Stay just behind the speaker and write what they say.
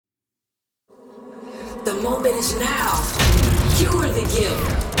The moment is now. You're the gift.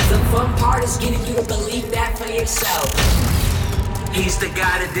 The fun part is getting you to believe that for yourself. He's the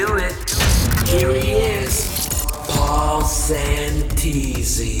guy to do it. Here he is, Paul Santisi.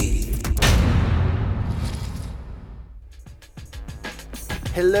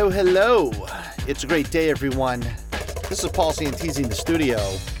 Hello. It's a great day, everyone. This is Paul Santisi in the studio,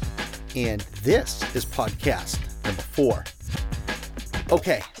 and this is podcast number 4.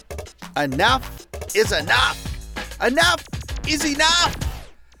 Okay, enough is enough. Enough is enough.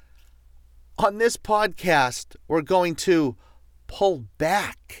 On this podcast, we're going to pull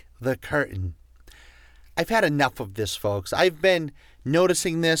back the curtain. I've had enough of this, folks. I've been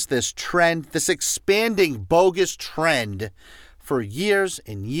noticing this trend, this expanding bogus trend for years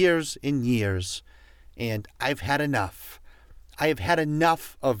and years and years, and I've had enough. I have had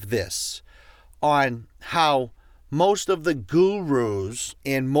enough of this on how most of the gurus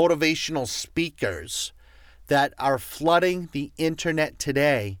and motivational speakers that are flooding the internet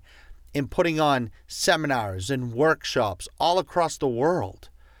today and putting on seminars and workshops all across the world.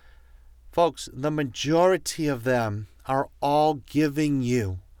 Folks, the majority of them are all giving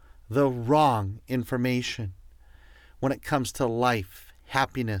you the wrong information when it comes to life,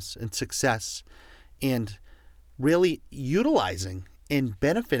 happiness, and success, and really utilizing and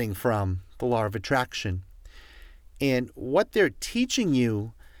benefiting from the law of attraction. And what they're teaching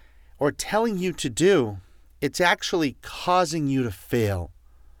you or telling you to do, it's actually causing you to fail.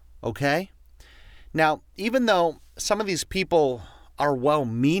 Okay? Now, even though some of these people are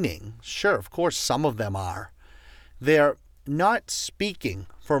well-meaning, sure, of course some of them are, they're not speaking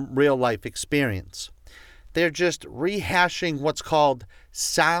from real-life experience. They're just rehashing what's called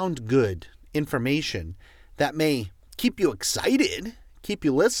sound good information that may keep you excited, keep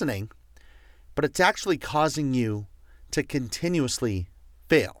you listening, but it's actually causing you to continuously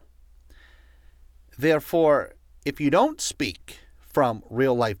fail. Therefore, if you don't speak from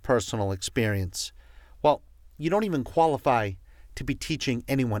real-life personal experience, well, you don't even qualify to be teaching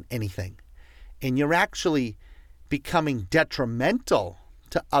anyone anything. And you're actually becoming detrimental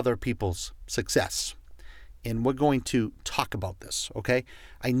to other people's success. And we're going to talk about this, okay?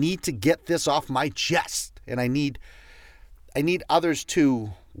 I need to get this off my chest, and I need others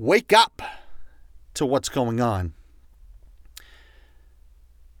to wake up to what's going on.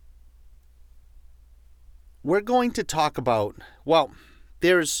 We're going to talk about, well,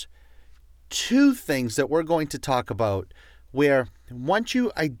 there's 2 things that we're going to talk about where once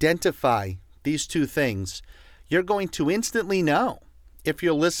you identify these 2 things, you're going to instantly know if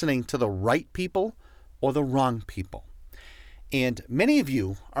you're listening to the right people or the wrong people. And many of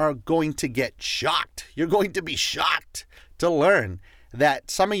you are going to get shocked. You're going to be shocked to learn that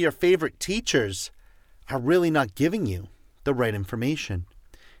some of your favorite teachers are really not giving you the right information.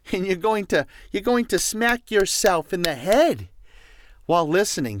 And you're going to smack yourself in the head while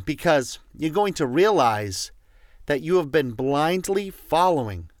listening, because you're going to realize that you have been blindly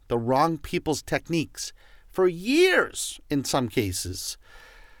following the wrong people's techniques for years in some cases.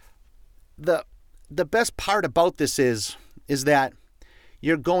 The best part about this is that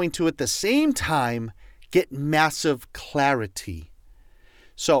you're going to, at the same time, get massive clarity.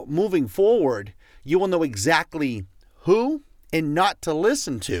 So moving forward, you will know exactly who and not to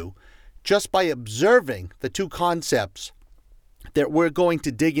listen to just by observing the 2 concepts that we're going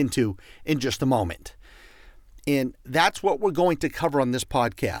to dig into in just a moment. And that's what we're going to cover on this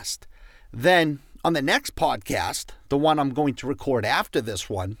podcast. Then on the next podcast, the one I'm going to record after this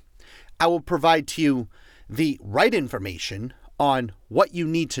one, I will provide to you the right information on what you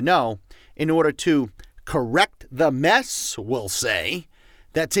need to know in order to correct the mess, we'll say,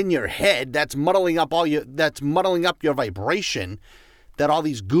 that's in your head, that's muddling up your vibration, that all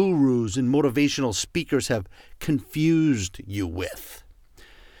these gurus and motivational speakers have confused you with.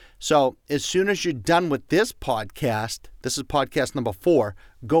 So as soon as you're done with this podcast, this is podcast number 4,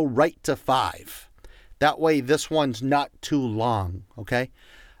 go right to 5. That way this one's not too long, okay?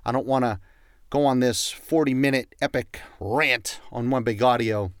 I don't want to go on this 40-minute epic rant on one big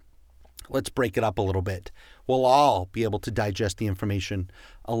audio. Let's break it up a little bit. We'll all be able to digest the information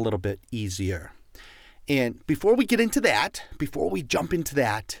a little bit easier. And before we get into that, before we jump into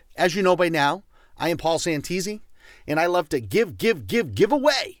that, as you know by now, I am Paul Santisi, and I love to give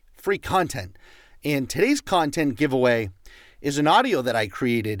away free content. And today's content giveaway is an audio that I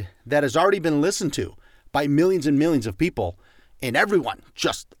created that has already been listened to by millions and millions of people, and everyone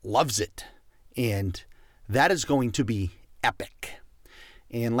just loves it. And that is going to be epic.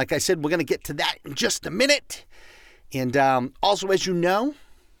 And like I said, we're going to get to that in just a minute. And also, as you know,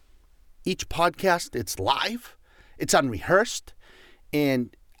 each podcast, it's live, it's unrehearsed,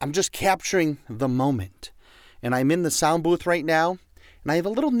 and I'm just capturing the moment. And I'm in the sound booth right now, and I have a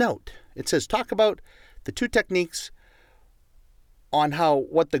little note. It says, talk about the 2 techniques on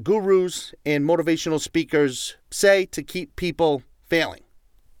what the gurus and motivational speakers say to keep people failing.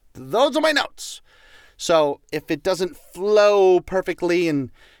 Those are my notes. So if it doesn't flow perfectly and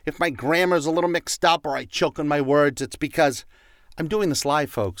if my grammar's a little mixed up or I choke on my words, it's because I'm doing this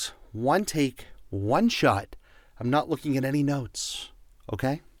live, folks. 1 take, 1 shot. I'm not looking at any notes,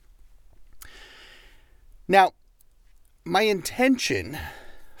 okay? Now, my intention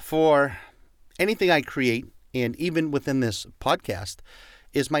for anything I create, and even within this podcast,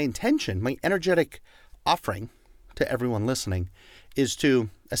 is my intention, my energetic offering to everyone listening, is to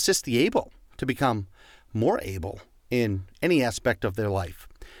assist the able to become more able in any aspect of their life.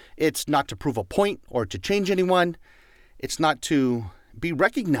 It's not to prove a point or to change anyone. It's not to be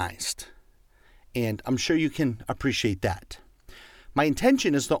recognized. And I'm sure you can appreciate that. My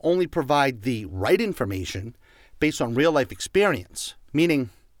intention is to only provide the right information based on real life experience, meaning,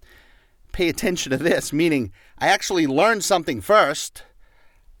 pay attention to this, meaning I actually learn something first.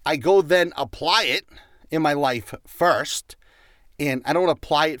 I go then apply it in my life first, and I don't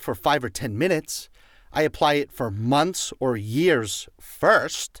apply it for 5 or 10 minutes. I apply it for months or years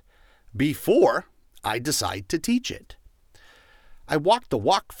first before I decide to teach it. I walk the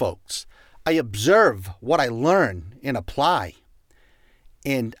walk, folks. I observe what I learn and apply,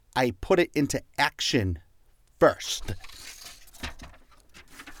 and I put it into action first.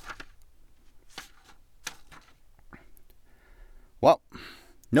 Well,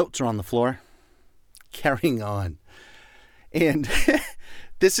 notes are on the floor. Carrying on. And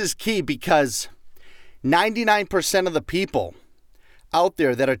this is key because 99% of the people out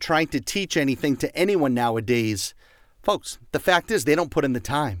there that are trying to teach anything to anyone nowadays, folks, the fact is they don't put in the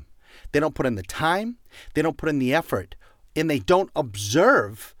time. They don't put in the time, they don't put in the effort, and they don't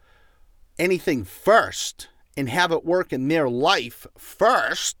observe anything first and have it work in their life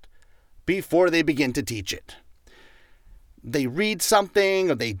first before they begin to teach it. They read something,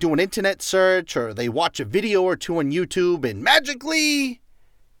 or they do an internet search, or they watch a video or 2 on YouTube, and magically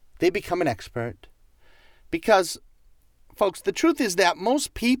they become an expert. Because, folks, the truth is that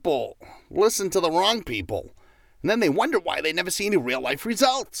most people listen to the wrong people, and then they wonder why they never see any real life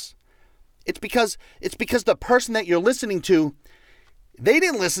results. It's because the person that you're listening to, they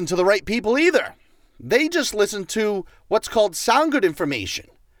didn't listen to the right people either. They just listened to what's called sound good information.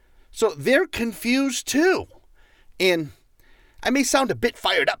 So they're confused too. And I may sound a bit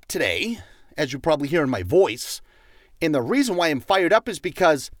fired up today, as you probably hear in my voice. And the reason why I'm fired up is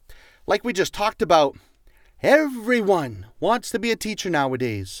because, like we just talked about, everyone wants to be a teacher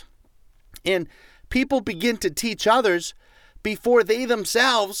nowadays. And people begin to teach others before they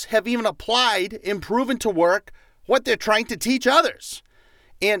themselves have even applied and proven to work what they're trying to teach others.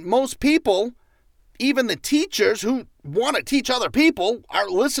 And most people, even the teachers who want to teach other people, are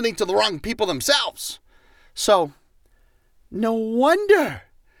listening to the wrong people themselves. So, no wonder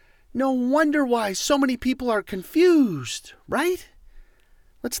why so many people are confused, right?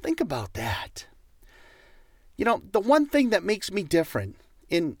 Let's think about that. You know, the one thing that makes me different,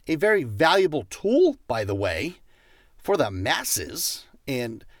 in a very valuable tool, by the way, for the masses,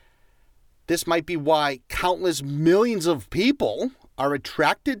 and this might be why countless millions of people are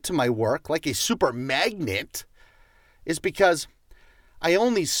attracted to my work like a super magnet, is because I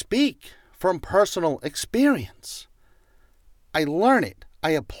only speak from personal experience. I learn it,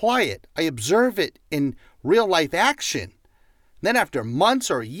 I apply it, I observe it in real life action. Then after months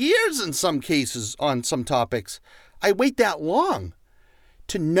or years in some cases on some topics, I wait that long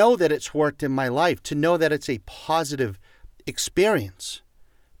to know that it's worked in my life, to know that it's a positive experience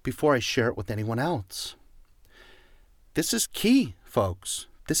before I share it with anyone else. This is key, folks.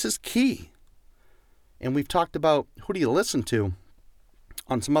 This is key. And we've talked about who do you listen to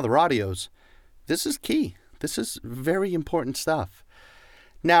on some other audios. This is key. This is very important stuff.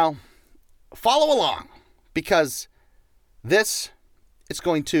 Now, follow along, because this is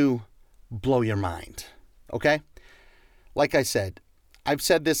going to blow your mind, okay? Like I said, I've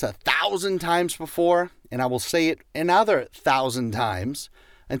said this 1,000 times before, and I will say it another 1,000 times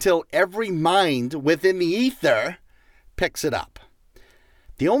until every mind within the ether picks it up.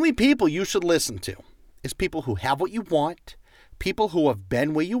 The only people you should listen to is people who have what you want, people who have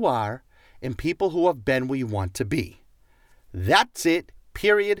been where you are, and people who have been where you want to be. That's it,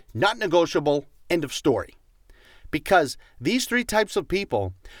 period, not negotiable, end of story. Because these 3 types of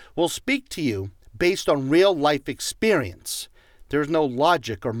people will speak to you based on real life experience. There's no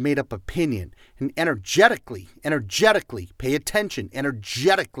logic or made up opinion. And energetically, pay attention,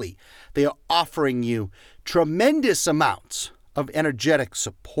 energetically, they are offering you tremendous amounts of energetic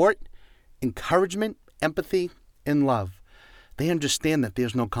support, encouragement, empathy, and love. They understand that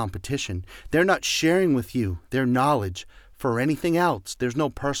there's no competition. They're not sharing with you their knowledge for anything else. There's no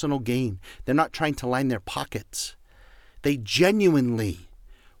personal gain. They're not trying to line their pockets. They genuinely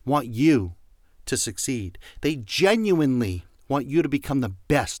want you to succeed. They genuinely want you to become the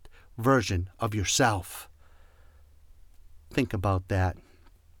best version of yourself. Think about that.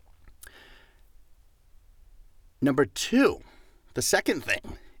 Number 2, the second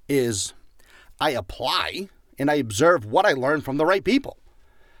thing is I apply and I observe what I learn from the right people.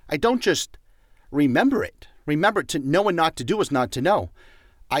 I don't just remember it. Remember, to know and not to do is not to know.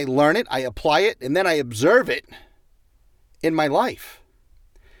 I learn it, I apply it, and then I observe it in my life.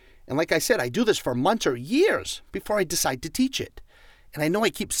 And like I said, I do this for months or years before I decide to teach it. And I know I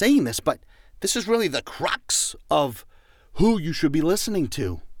keep saying this, but this is really the crux of who you should be listening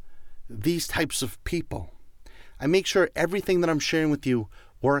to. These types of people. I make sure everything that I'm sharing with you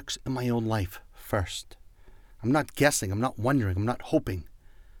works in my own life first. I'm not guessing. I'm not wondering. I'm not hoping.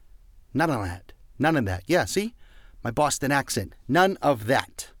 None of that. None of that. Yeah, see? My Boston accent. None of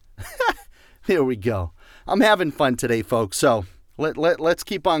that. There we go. I'm having fun today, folks. So let's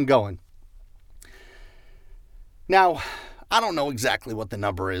keep on going. Now, I don't know exactly what the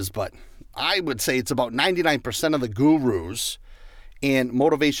number is, but I would say it's about 99% of the gurus and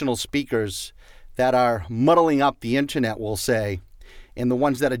motivational speakers that are muddling up the internet, will say, and the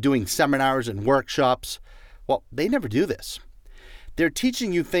ones that are doing seminars and workshops, well, they never do this. They're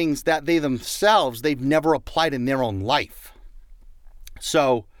teaching you things that they've never applied in their own life.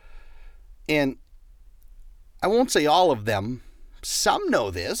 So, and I won't say all of them. Some know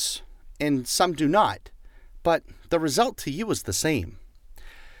this and some do not, but the result to you is the same.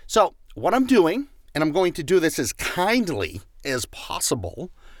 So what I'm doing, and I'm going to do this as kindly as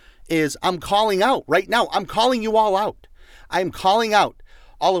possible, is I'm calling out right now. I'm calling you all out. I'm calling out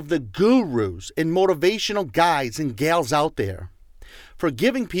all of the gurus and motivational guys and gals out there for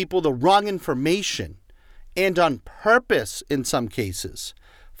giving people the wrong information, and on purpose in some cases.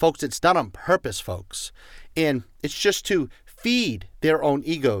 Folks, it's done on purpose, folks. And it's just to feed their own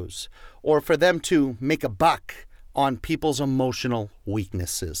egos or for them to make a buck on people's emotional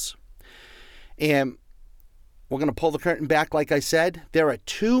weaknesses. And we're going to pull the curtain back, like I said. There are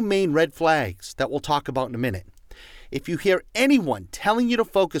 2 main red flags that we'll talk about in a minute. If you hear anyone telling you to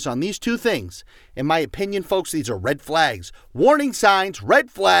focus on these 2 things, in my opinion, folks, these are red flags. Warning signs,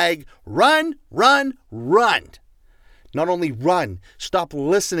 red flag, run, run, run. Not only run, stop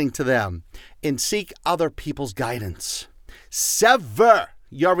listening to them and seek other people's guidance. Sever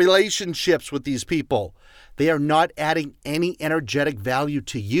your relationships with these people. They are not adding any energetic value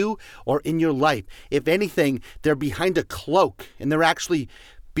to you or in your life. If anything, they're behind a cloak and they're actually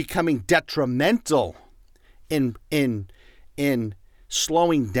becoming detrimental in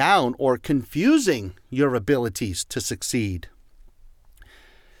slowing down or confusing your abilities to succeed.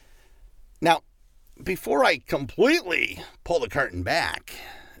 Now, before I completely pull the curtain back,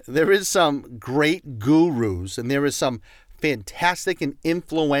 there is some great gurus and there is some fantastic and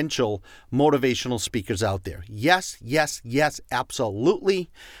influential motivational speakers out there. Yes, yes, yes,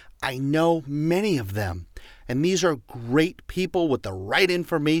 absolutely. I know many of them. And these are great people with the right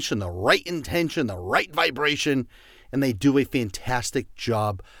information, the right intention, the right vibration, and they do a fantastic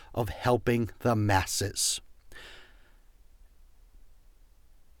job of helping the masses.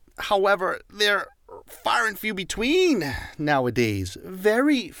 However, they're far and few between nowadays.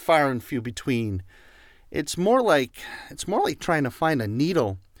 Very far and few between. It's more like trying to find a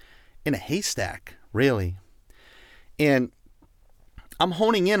needle in a haystack, really. And I'm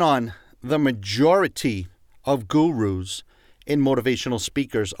honing in on the majority of gurus and motivational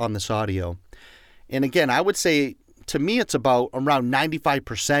speakers on this audio. And again, I would say, to me, it's about around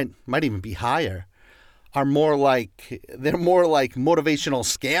 95%, might even be higher, they're more like motivational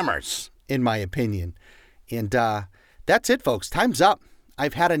scammers, in my opinion. And that's it, folks. Time's up.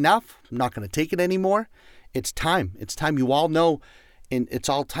 I've had enough. I'm not going to take it anymore. It's time. It's time you all know, and it's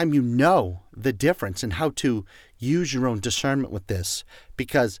all time you know the difference and how to use your own discernment with this.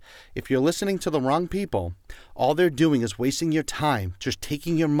 Because if you're listening to the wrong people, all they're doing is wasting your time, just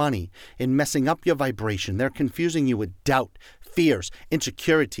taking your money and messing up your vibration. They're confusing you with doubt, fears,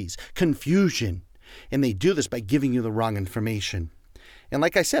 insecurities, confusion. And they do this by giving you the wrong information. And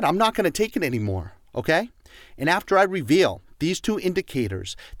like I said, I'm not going to take it anymore, okay? And after I reveal these 2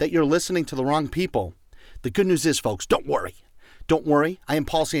 indicators that you're listening to the wrong people, the good news is, folks, don't worry. Don't worry. I am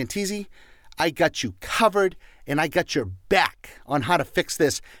Paul Santisi. I got you covered, and I got your back on how to fix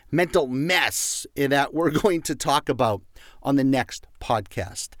this mental mess that we're going to talk about on the next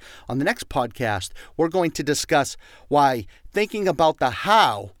podcast. On the next podcast, we're going to discuss why thinking about the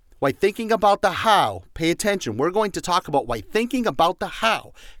how, pay attention, we're going to talk about why thinking about the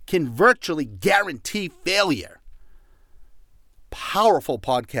how can virtually guarantee failure. Powerful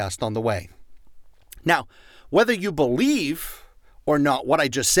podcast on the way. Now, whether you believe or not what I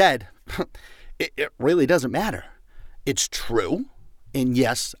just said, it really doesn't matter. It's true, and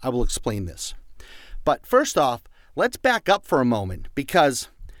yes, I will explain this. But first off, let's back up for a moment because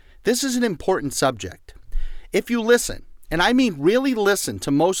this is an important subject. If you listen, and I mean really listen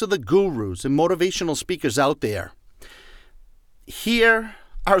to most of the gurus and motivational speakers out there, here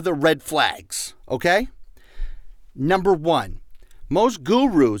are the red flags, okay? Number one, most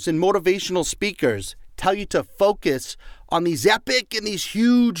gurus and motivational speakers tell you to focus on these epic and these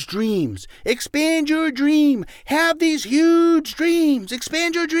huge dreams. Expand your dream. Have these huge dreams.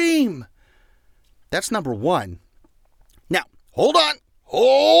 Expand your dream. That's number one. Now, hold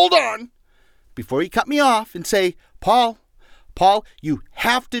on. Before you cut me off and say, Paul, you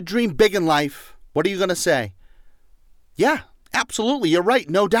have to dream big in life. What are you going to say? Yeah, absolutely. You're right.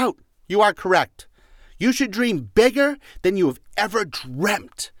 No doubt. You are correct. You should dream bigger than you have ever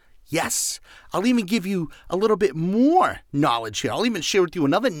dreamt. Yes, I'll even give you a little bit more knowledge here. I'll even share with you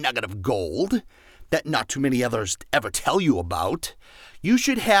another nugget of gold that not too many others ever tell you about. You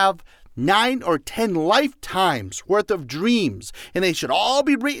should have 9 or 10 lifetimes worth of dreams, and they should all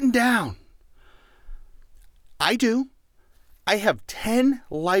be written down. I do. I have 10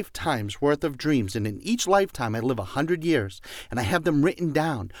 lifetimes worth of dreams, and in each lifetime I live 100 years, and I have them written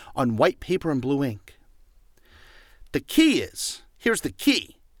down on white paper and blue ink. Here's the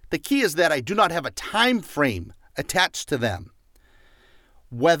key. The key is that I do not have a time frame attached to them.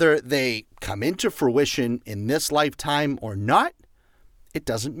 Whether they come into fruition in this lifetime or not, it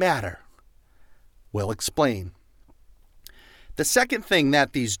doesn't matter. We'll explain. The second thing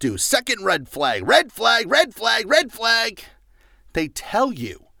that these do, second red flag, they tell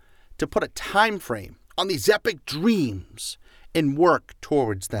you to put a time frame on these epic dreams and work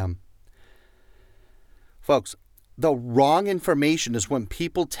towards them. Folks, the wrong information is when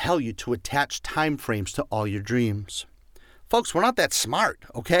people tell you to attach time frames to all your dreams. Folks, we're not that smart,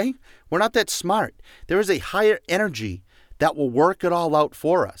 okay? We're not that smart. There is a higher energy that will work it all out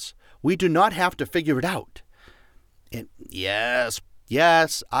for us. We do not have to figure it out. And yes,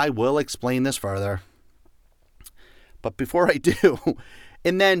 I will explain this further. But before I do,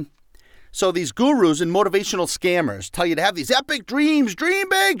 so these gurus and motivational scammers tell you to have these epic dreams, dream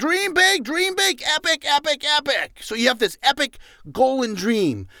big, epic. So you have this epic goal and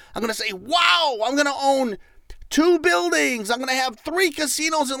dream. I'm going to say, wow, I'm going to own 2 buildings. I'm going to have 3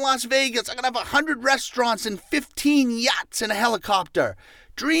 casinos in Las Vegas. I'm going to have 100 restaurants and 15 yachts and a helicopter.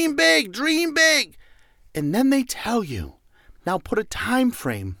 Dream big. And then they tell you, now put a time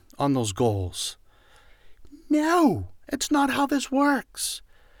frame on those goals. No, it's not how this works.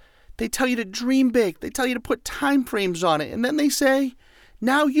 They tell you to dream big. They tell you to put time frames on it. And then they say,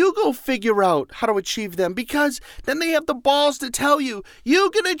 now you go figure out how to achieve them, because then they have the balls to tell you, you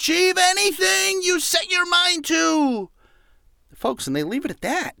can achieve anything you set your mind to. Folks, and they leave it at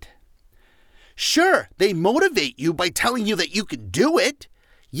that. Sure, they motivate you by telling you that you can do it.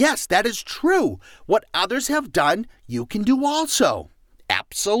 Yes, that is true. What others have done, you can do also.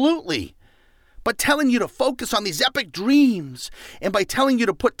 Absolutely. But telling you to focus on these epic dreams and by telling you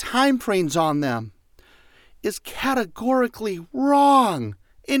to put time frames on them is categorically wrong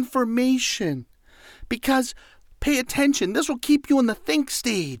information. Because, pay attention, this will keep you in the think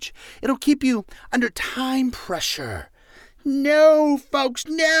stage. It'll keep you under time pressure. No, folks,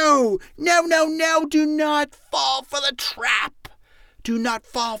 no, do not fall for the trap. Do not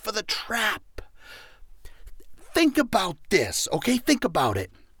fall for the trap. Think about this, okay? Think about it.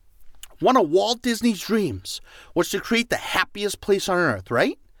 One of Walt Disney's dreams was to create the happiest place on earth,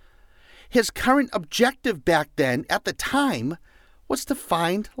 right? His current objective back then, at the time, was to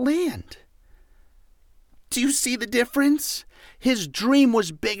find land. Do you see the difference? His dream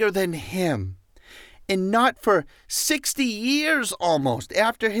was bigger than him. And not for 60 years almost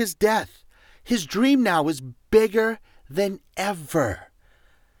after his death. His dream now is bigger than ever.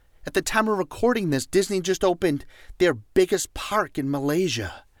 At the time of recording this, Disney just opened their biggest park in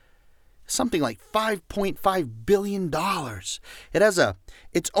Malaysia. Something like $5.5 billion. It has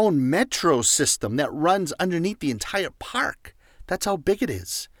its own metro system that runs underneath the entire park. That's how big it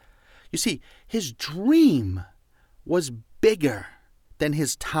is. You see, his dream was bigger than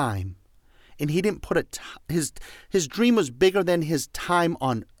his time. And he didn't put his dream was bigger than his time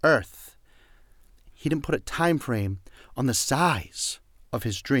on earth. he didn't put a time frame on the size of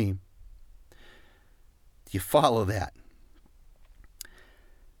his dream. Do you follow that?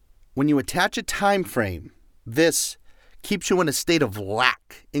 When you attach a time frame, this keeps you in a state of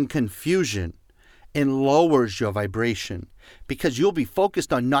lack and confusion and lowers your vibration because you'll be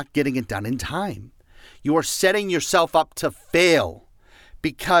focused on not getting it done in time. You are setting yourself up to fail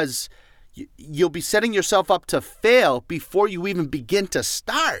because you'll be setting yourself up to fail before you even begin to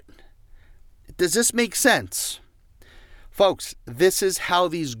start. Does this make sense? Folks, this is how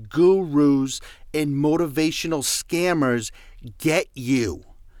these gurus and motivational scammers get you.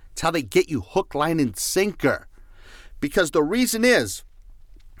 It's how they get you hook, line, and sinker. Because the reason is,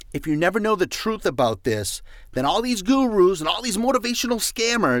 if you never know the truth about this, then all these gurus and all these motivational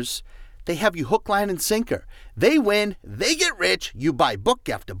scammers, they have you hook, line, and sinker. They win, they get rich, you buy book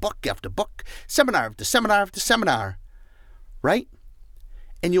after book after book, seminar after seminar after seminar, right?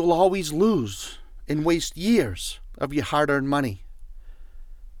 And you'll always lose and waste years of your hard-earned money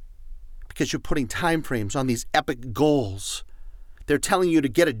because you're putting time frames on these epic goals. They're telling you to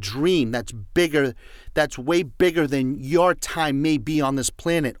get a dream that's bigger, that's way bigger than your time may be on this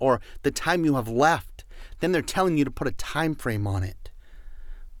planet or the time you have left. Then they're telling you to put a time frame on it.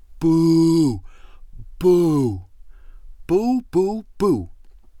 Boo, boo, boo, boo, boo.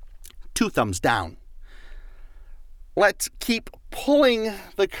 2 thumbs down. Let's keep pulling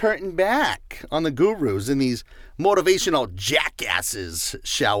the curtain back on the gurus and these motivational jackasses,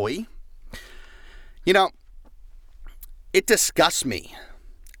 shall we? You know, it disgusts me.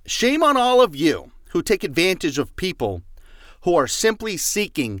 Shame on all of you who take advantage of people who are simply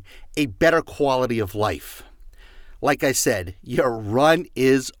seeking a better quality of life. Like I said, your run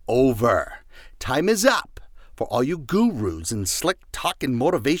is over. Time is up for all you gurus and slick-talking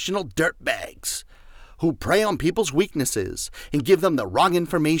motivational dirtbags who prey on people's weaknesses and give them the wrong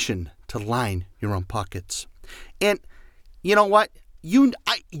information to line your own pockets. And you know what? You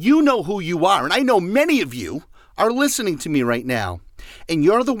know who you are, and I know many of you are listening to me right now. And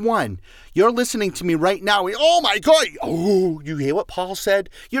you're the one. You're listening to me right now. Oh my God. Oh, you hear what Paul said?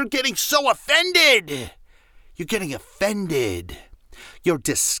 You're getting so offended. You're getting offended. You're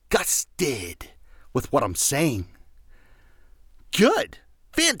disgusted with what I'm saying. Good.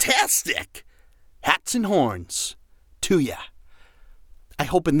 Fantastic. Hats and horns to ya. I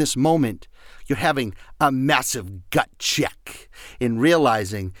hope in this moment you're having a massive gut check in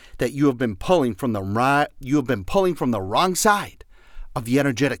realizing that you have been pulling from the wrong side of the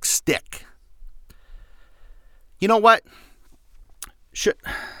energetic stick. You know what?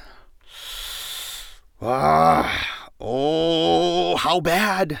 How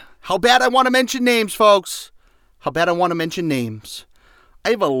bad? How bad I want to mention names, folks. How bad I want to mention names.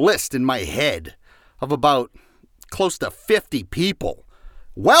 I have a list in my head of about close to 50 people.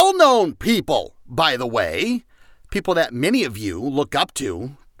 Well-known people, by the way. People that many of you look up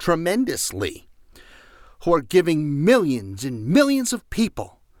to tremendously. Who are giving millions and millions of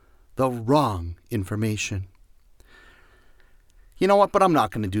people the wrong information. You know what? But I'm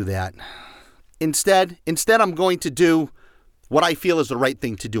not going to do that. Instead, I'm going to do what I feel is the right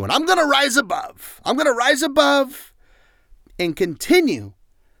thing to do. And I'm going to rise above. I'm going to rise above and continue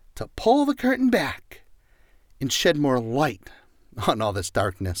to pull the curtain back and shed more light on all this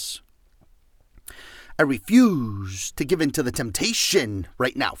darkness. I refuse to give in to the temptation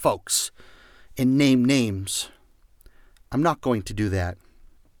right now, folks, and name names. I'm not going to do that.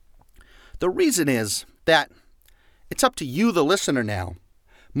 The reason is that it's up to you, the listener, now,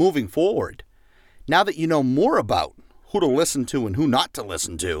 moving forward. Now that you know more about who to listen to and who not to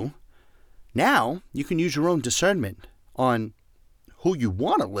listen to, now you can use your own discernment on who you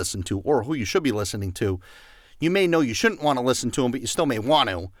want to listen to or who you should be listening to. You may know you shouldn't want to listen to them, but you still may want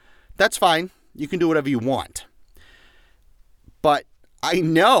to. That's fine. You can do whatever you want. But I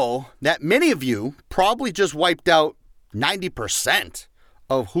know that many of you probably just wiped out 90%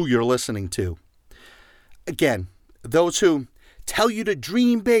 of who you're listening to. Again, those who tell you to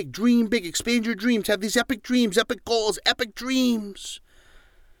dream big, expand your dreams, have these epic dreams, epic goals, epic dreams.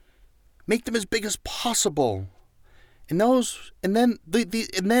 Make them as big as possible. And then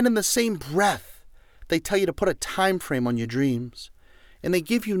in the same breath, they tell you to put a time frame on your dreams. And they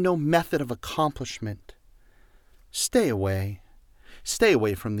give you no method of accomplishment. Stay away. Stay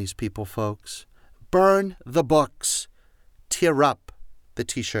away from these people, folks. Burn the books. Tear up the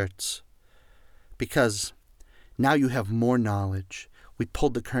t-shirts. Because now you have more knowledge. We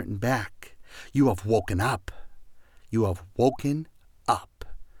pulled the curtain back. You have woken up. You have woken up.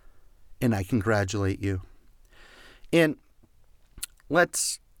 And I congratulate you. And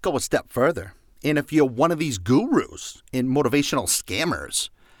let's go a step further. And if you're one of these gurus and motivational scammers,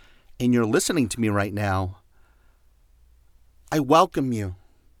 and you're listening to me right now, I welcome you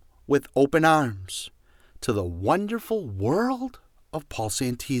with open arms to the wonderful world of Paul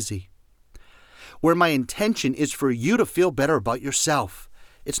Santisi, where my intention is for you to feel better about yourself.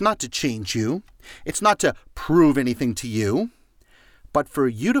 It's not to change you. It's not to prove anything to you, but for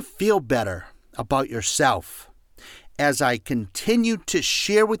you to feel better about yourself as I continue to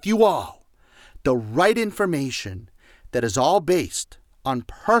share with you all the right information that is all based on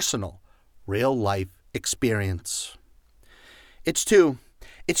personal, real-life experience. It's to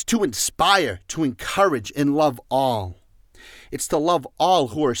inspire, to encourage, and love all. It's to love all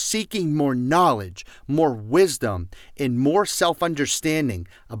who are seeking more knowledge, more wisdom, and more self-understanding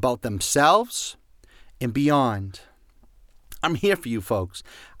about themselves and beyond. I'm here for you folks.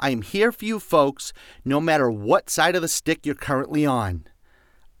 I am here for you folks no matter what side of the stick you're currently on.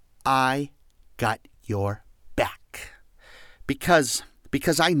 I got your back. Because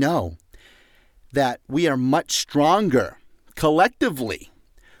I know that we are much stronger collectively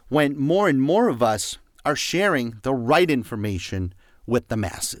when more and more of us are sharing the right information with the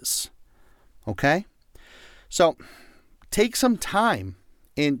masses. Okay? So take some time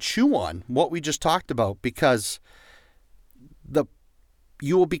and chew on what we just talked about, because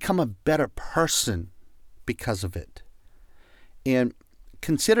you will become a better person because of it. And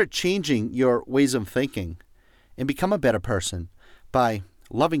consider changing your ways of thinking and become a better person by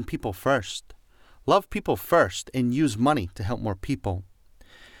loving people first. Love people first and use money to help more people.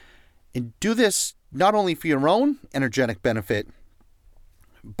 And do this not only for your own energetic benefit,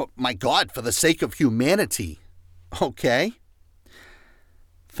 but my God, for the sake of humanity. Okay?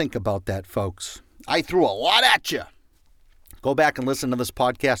 Think about that, folks. I threw a lot at you. Go back and listen to this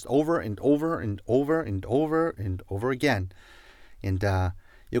podcast over and over and over and over and over again. And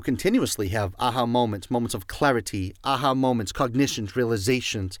you'll continuously have aha moments, moments of clarity, aha moments, cognitions,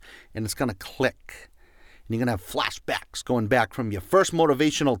 realizations, and it's going to click. And you're going to have flashbacks going back from your first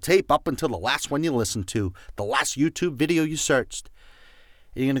motivational tape up until the last one you listened to, the last YouTube video you searched.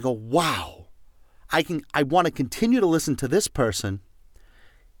 And you're going to go, wow, I want to continue to listen to this person.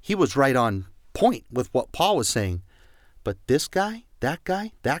 He was right on point with what Paul was saying. But this guy, that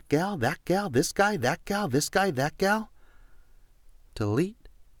gal, this guy, that gal, this guy, that gal, delete,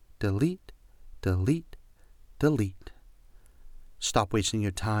 delete, delete, delete. Stop wasting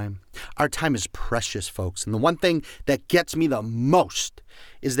your time. Our time is precious, folks. And the one thing that gets me the most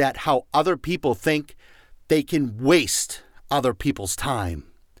is that how other people think they can waste other people's time.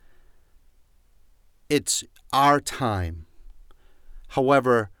 It's our time.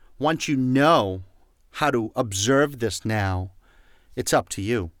 However, once you know how to observe this now, it's up to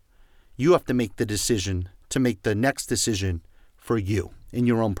you. You have to make the decision to make the next decision for you in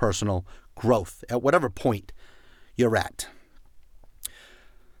your own personal growth at whatever point you're at.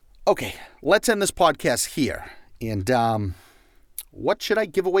 Okay, let's end this podcast here. And what should I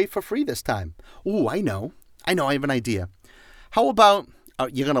give away for free this time? Ooh, I know, I have an idea. How about,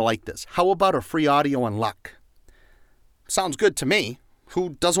 you're going to like this, how about a free audio on luck? Sounds good to me.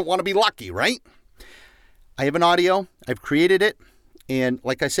 Who doesn't want to be lucky, right? I have an audio, I've created it, and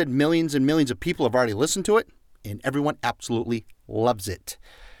like I said, millions and millions of people have already listened to it, and everyone absolutely loves it.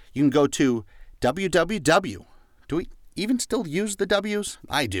 You can go to www. Do we even still use the W's?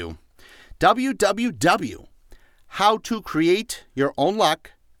 I do.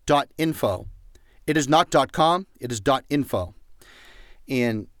 www.howtocreateyourownluck.info. It is not .com, it is .info.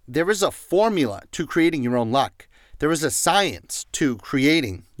 And there is a formula to creating your own luck. There is a science to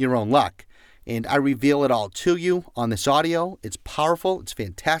creating your own luck. And I reveal it all to you on this audio. It's powerful. It's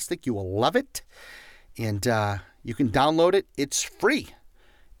fantastic. You will love it. And you can download it. It's free.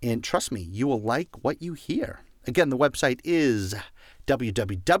 And trust me, you will like what you hear. Again, the website is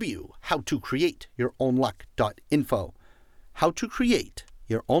www.howtocreateyourownluck.info.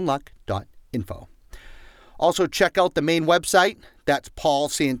 Howtocreateyourownluck.info. Also, check out the main website. That's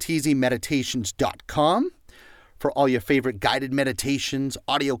paulsantisimeditations.com. for all your favorite guided meditations,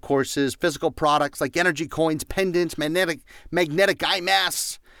 audio courses, physical products like energy coins, pendants, magnetic eye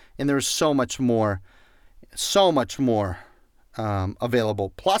masks, and there's so much more available,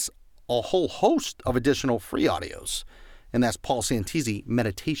 plus a whole host of additional free audios. And that's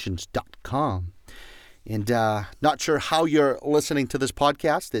paulsantisimeditations.com. And not sure how you're listening to this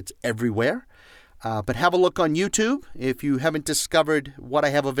podcast. It's everywhere. But have a look on YouTube. If you haven't discovered what I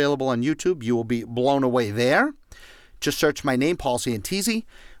have available on YouTube, you will be blown away there. Just search my name, Paul Santisi,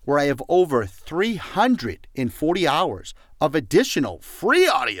 where I have over 340 hours of additional free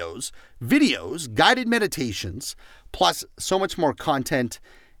audios, videos, guided meditations, plus so much more content.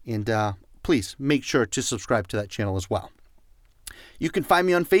 And please make sure to subscribe to that channel as well. You can find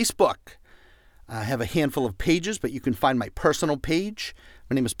me on Facebook. I have a handful of pages, but you can find my personal page.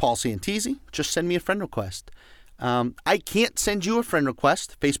 My name is Paul Santisi. Just send me a friend request. I can't send you a friend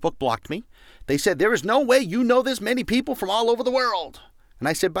request. Facebook blocked me. They said, there is no way you know this many people from all over the world. And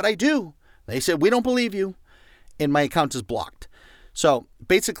I said, but I do. They said, we don't believe you. And my account is blocked. So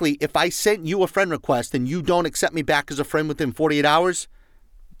basically, if I sent you a friend request and you don't accept me back as a friend within 48 hours,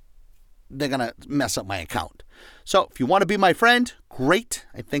 they're going to mess up my account. So if you want to be my friend, great.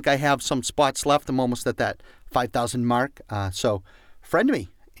 I think I have some spots left. I'm almost at that 5,000 mark. So friend me,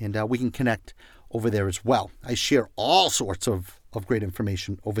 and we can connect over there as well. I share all sorts of great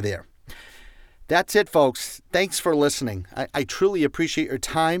information over there. That's it, folks. Thanks for listening. I truly appreciate your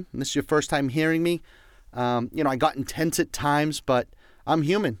time. This is your first time hearing me. I got intense at times, but I'm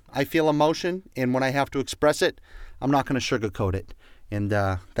human. I feel emotion, and when I have to express it, I'm not going to sugarcoat it. And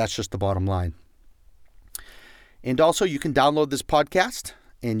that's just the bottom line. And also, you can download this podcast,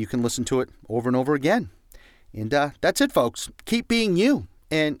 and you can listen to it over and over again. And that's it, folks. Keep being you,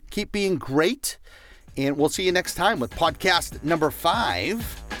 and keep being great. And we'll see you next time with podcast number 5,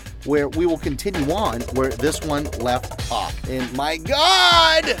 where we will continue on where this one left off. And my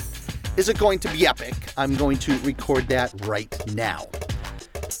God, is it going to be epic? I'm going to record that right now.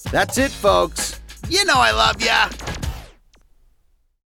 That's it, folks. You know I love ya.